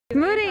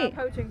Moudy!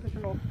 Poaching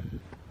patrol.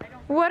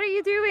 What are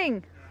you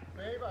doing?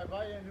 Babe, I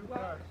buy you a new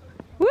car.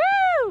 Woo!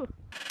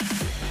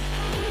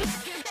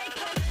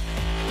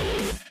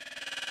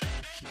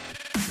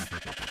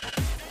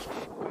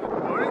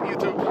 Good morning,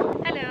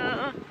 YouTube.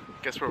 Hello.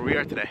 Guess where we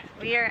are today?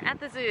 We are at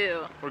the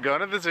zoo. We're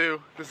going to the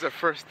zoo. This is our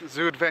first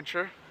zoo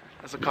adventure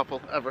as a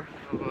couple ever.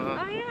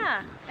 Oh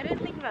yeah, I didn't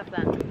think about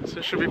that. So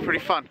it should be pretty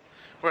fun.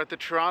 We're at the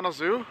Toronto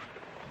Zoo.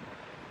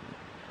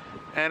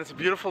 And it's a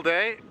beautiful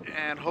day,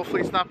 and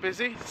hopefully it's not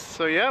busy.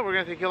 So yeah, we're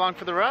gonna take you along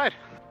for the ride.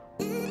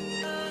 He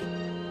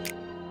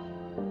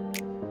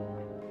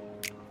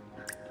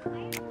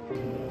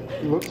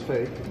looks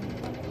fake.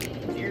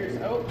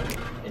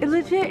 It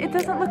legit, it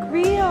doesn't look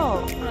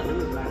real.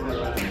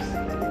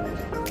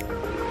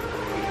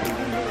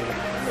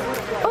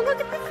 Oh,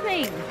 look at this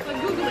thing.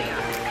 Like googly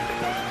eye.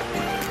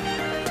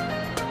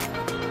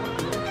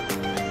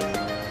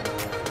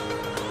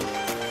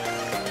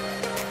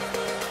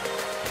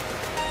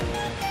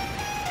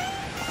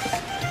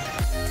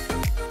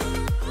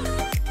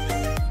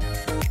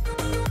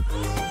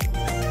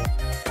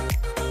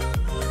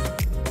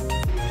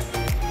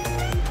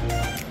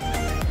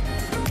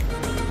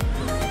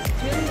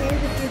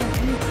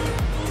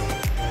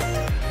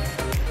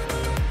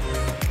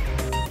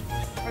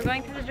 We're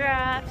going to the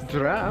giraffes.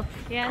 Giraffe?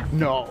 Yes.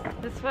 No.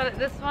 This is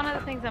one of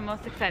the things I'm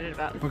most excited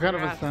about. What kind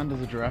of a sound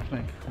does a giraffe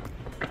make?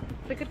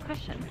 It's a good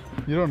question.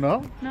 You don't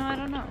know? No, I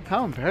don't know.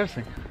 How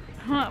embarrassing.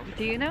 Huh,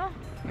 do you know?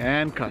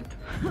 And cut.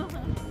 I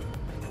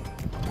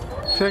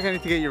feel like I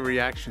need to get your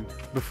reaction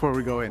before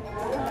we go in.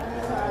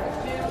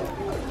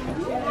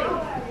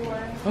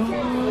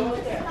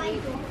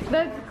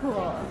 That's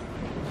cool.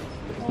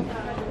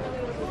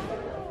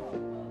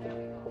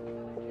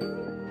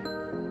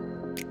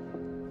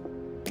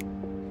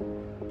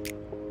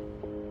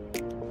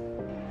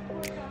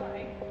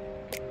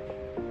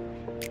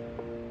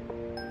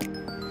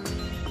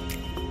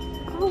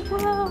 Oh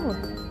wow!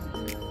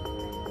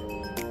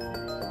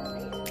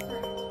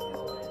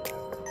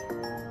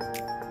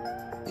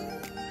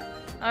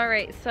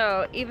 Alright,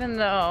 so even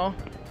though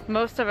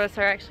most of us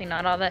are actually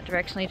not all that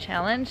directionally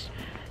challenged,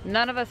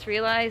 none of us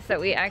realized that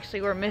we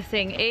actually were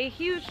missing a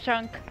huge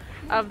chunk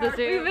of the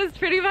zoo. We missed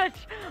pretty much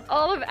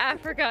all of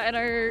Africa in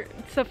our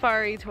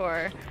safari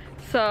tour.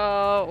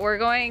 So we're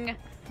going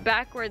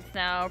backwards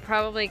now,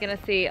 probably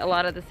gonna see a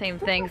lot of the same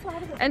things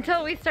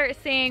until we start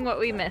seeing what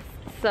we missed.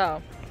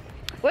 So,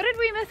 what did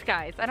we miss,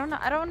 guys? I don't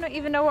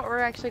even know what we're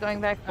actually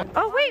going back for.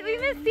 Oh wait, we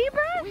missed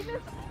zebras? We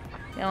missed...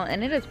 Yeah,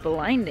 and it is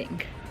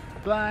blinding.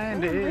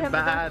 Blinded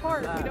by the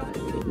light.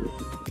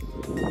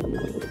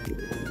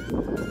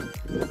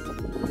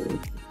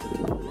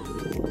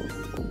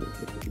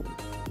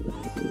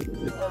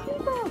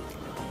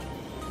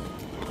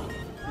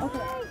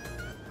 Okay.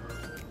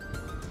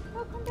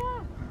 Welcome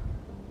back.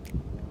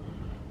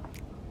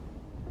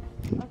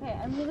 Okay,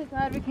 I'm really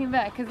glad we came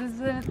back because this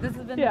has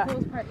been the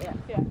coolest part.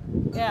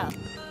 Yeah.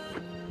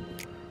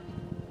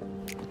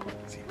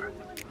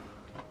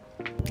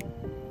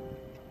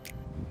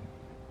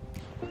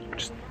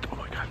 Oh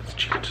my god, it's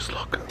cheating, just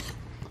look.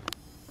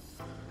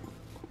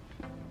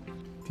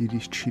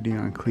 Didi's cheating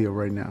on Cleo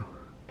right now.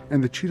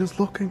 And the cheetah's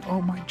looking,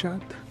 oh my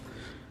god.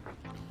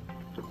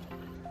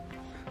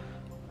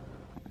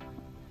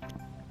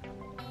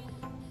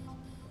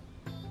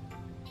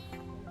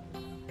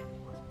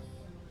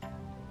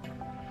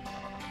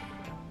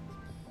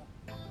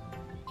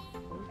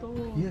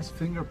 He has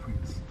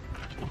fingerprints.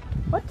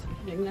 What?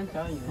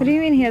 What do you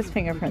mean he has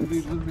fingerprints?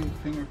 These literally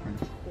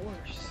fingerprints.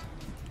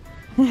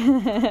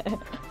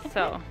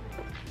 So,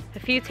 a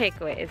few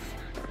takeaways.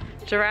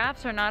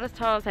 Giraffes are not as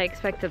tall as I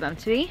expected them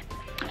to be.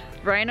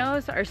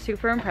 Rhinos are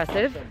super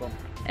impressive.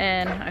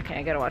 And, okay,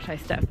 I gotta watch my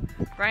step.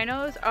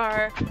 Rhinos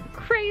are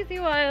crazy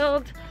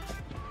wild.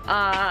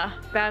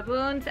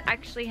 Baboons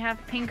actually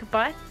have pink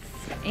butts.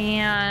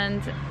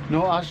 And...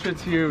 No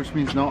ostrich here, which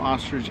means no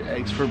ostrich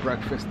eggs for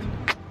breakfast.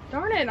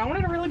 Darn it, I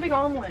wanted a really big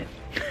omelet.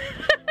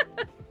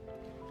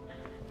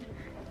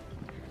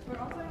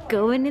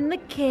 Going in the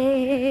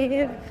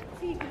cave.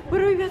 What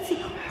are we about to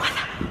see?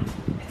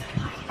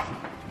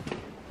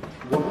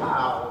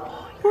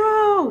 Wow.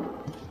 Whoa!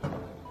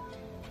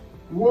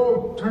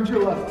 Whoa, turn to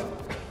your left.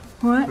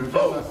 What? Turn to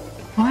your left.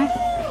 What?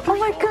 Oh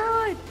my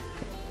god!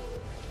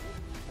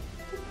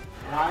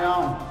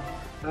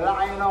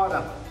 Lion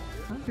order.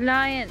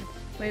 Lions.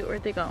 Wait,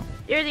 where'd they go?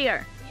 There they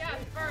are. Yeah,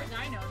 as far as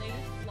I know, they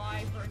just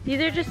lie for... These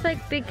are just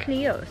like big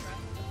Cleos.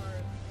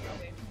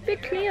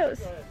 Big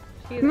Cleos.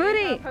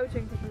 Moudy!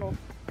 Poaching patrol.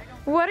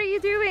 What are you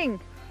doing?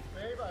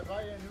 Babe, I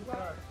buy you a new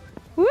car.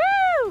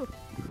 Woo!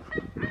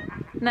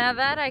 Now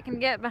that I can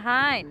get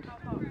behind.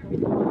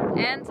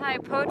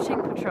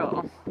 Anti-poaching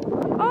patrol.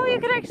 Oh, you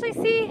can actually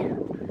see.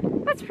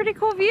 That's a pretty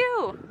cool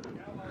view.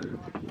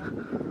 I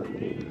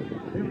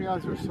didn't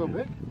realize you were so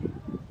big.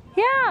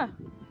 Yeah.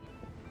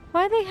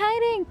 Why are they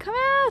hiding? Come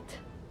out.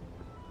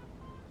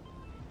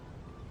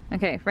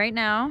 Okay, right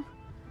now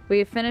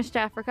we've finished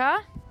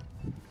Africa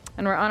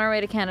and we're on our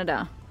way to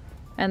Canada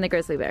and the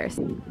grizzly bears.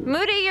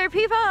 Moudy, your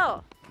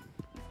people!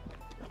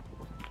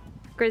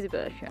 Grizzly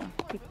bear show.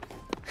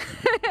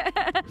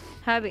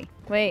 Hubby,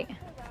 wait.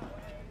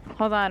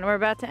 Hold on, we're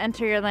about to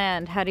enter your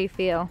land. How do you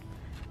feel?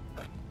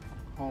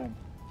 Home.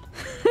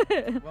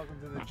 Welcome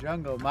to the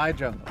jungle, my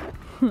jungle.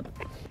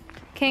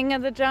 King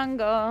of the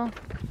jungle.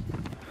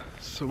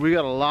 So we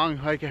got a long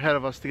hike ahead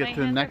of us to get to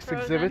the next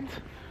exhibit.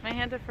 My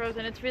hands are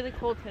frozen. It's really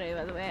cold today,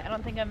 by the way. I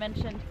don't think I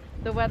mentioned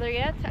the weather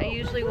yet. I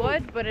usually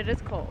would, but it is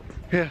cold.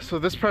 Yeah, so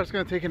this part's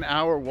gonna take an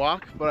hour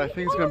walk, but I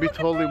think it's gonna be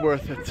totally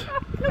worth it.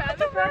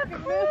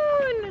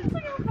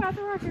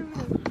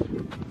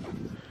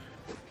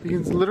 You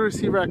can literally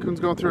see raccoons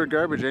going through our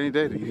garbage any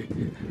day.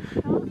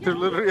 They're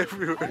literally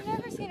everywhere. I've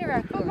never seen a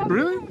raccoon.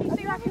 Really? You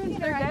see raccoons,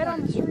 they're dead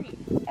on the street.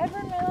 Ever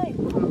in my life.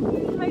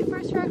 This is my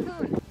first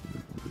raccoon.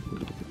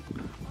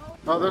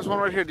 Oh, there's one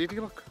right here. Didi,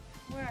 look.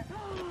 Where?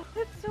 Oh,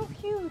 that's so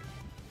cute.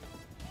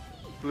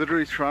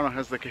 Literally, Toronto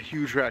has like a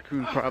huge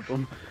raccoon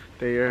problem.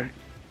 They are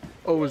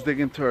always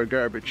digging into our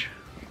garbage.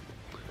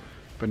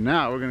 But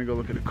now we're gonna go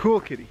look at a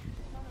cool kitty.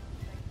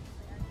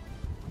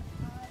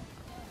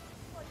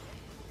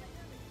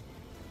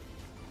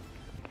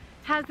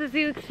 How's the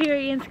zoo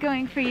experience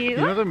going for you? You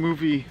know the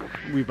movie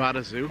We Bought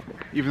a Zoo?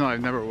 Even though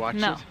I've never watched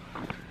No. it.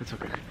 It's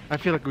okay. I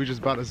feel like we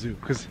just bought a zoo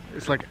because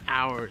it's like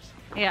hours.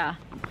 Yeah.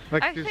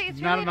 Like Actually, there's it's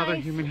not really another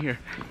nice human here.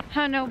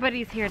 how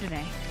nobody's here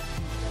today.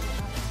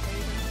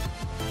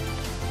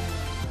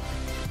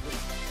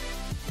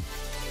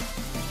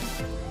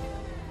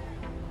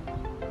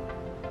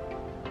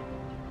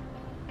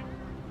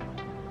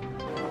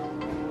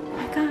 Oh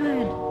my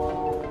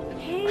God.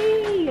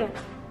 Hey.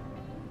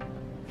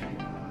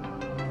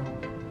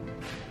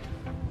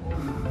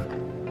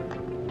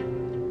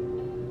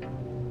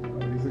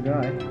 Oh, he's a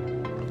guy.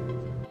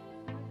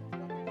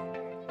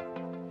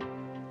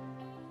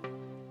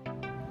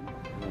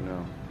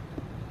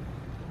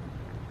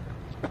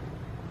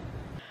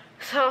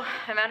 So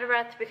I'm out of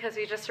breath because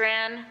we just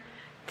ran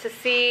to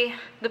see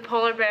the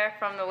polar bear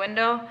from the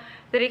window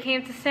that he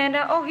came to stand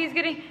out. Oh, he's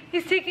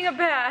taking a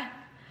bath.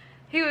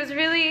 He was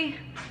really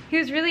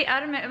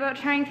adamant about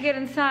trying to get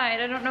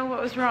inside. I don't know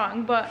what was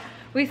wrong, but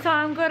we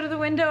saw him go to the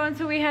window, and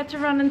so we had to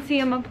run and see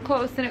him up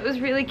close, and it was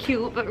really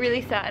cute but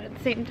really sad at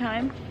the same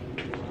time.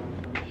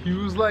 He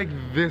was like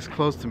this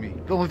close to me.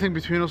 The only thing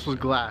between us was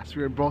glass.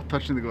 We were both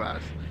touching the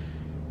glass.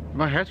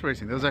 My heart's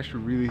racing. That was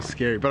actually really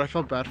scary, but I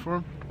felt bad for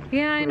him.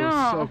 Yeah, I know. It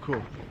was so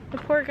cool. The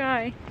poor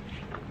guy.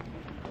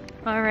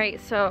 All right,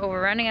 so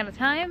we're running out of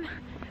time,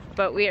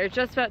 but we are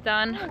just about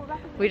done.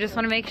 We just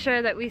want to make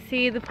sure that we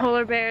see the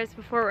polar bears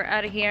before we're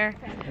out of here,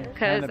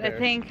 because I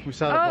think we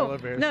saw the polar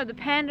bears. No, the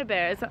panda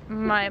bears.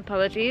 My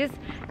apologies.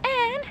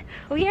 And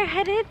we are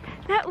headed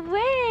that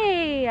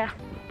way.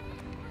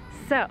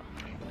 So,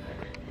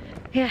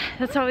 yeah,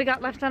 that's all we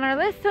got left on our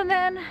list, and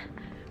then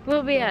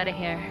we'll be out of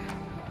here.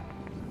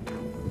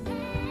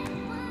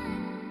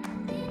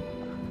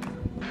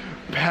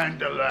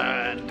 Panda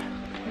land.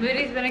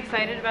 Moody's been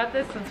excited about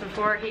this since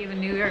before he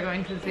even knew we were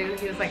going to the zoo.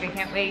 He was like, I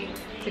can't wait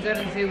to go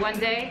to the zoo one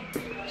day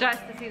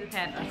just to see the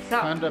panda. So.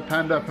 Panda,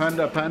 panda,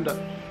 panda, panda.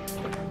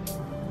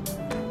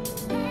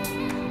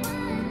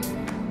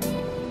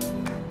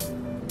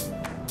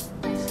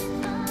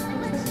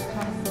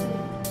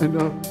 I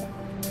know.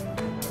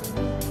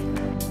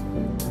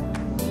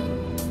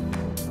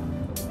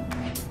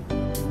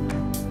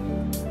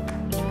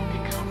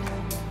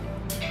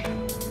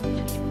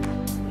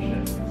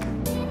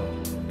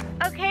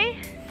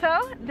 So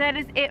that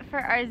is it for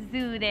our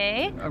zoo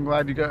day. I'm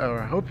glad you guys,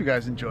 or I hope you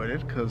guys enjoyed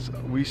it, because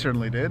we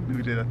certainly did.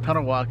 We did a ton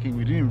of walking.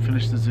 We didn't even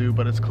finish the zoo,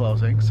 but it's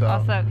closing, so.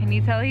 Also, can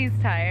you tell he's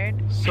tired?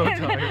 So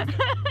tired.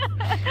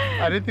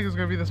 I didn't think it was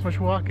going to be this much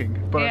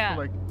walking, but yeah. I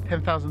feel like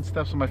 10,000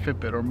 steps on my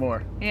Fitbit or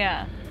more.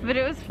 Yeah, but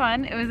it was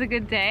fun. It was a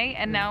good day,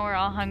 and now we're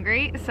all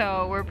hungry,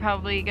 so we're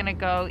probably gonna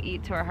go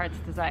eat to our heart's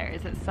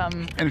desires at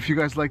some. And if you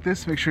guys like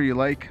this, make sure you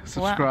like,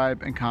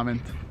 subscribe, and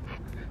comment.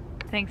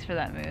 Thanks for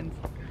that, Moons.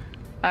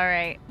 All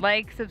right,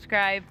 like,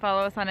 subscribe,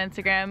 follow us on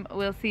Instagram.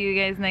 We'll see you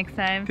guys next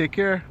time. Take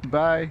care.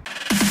 Bye.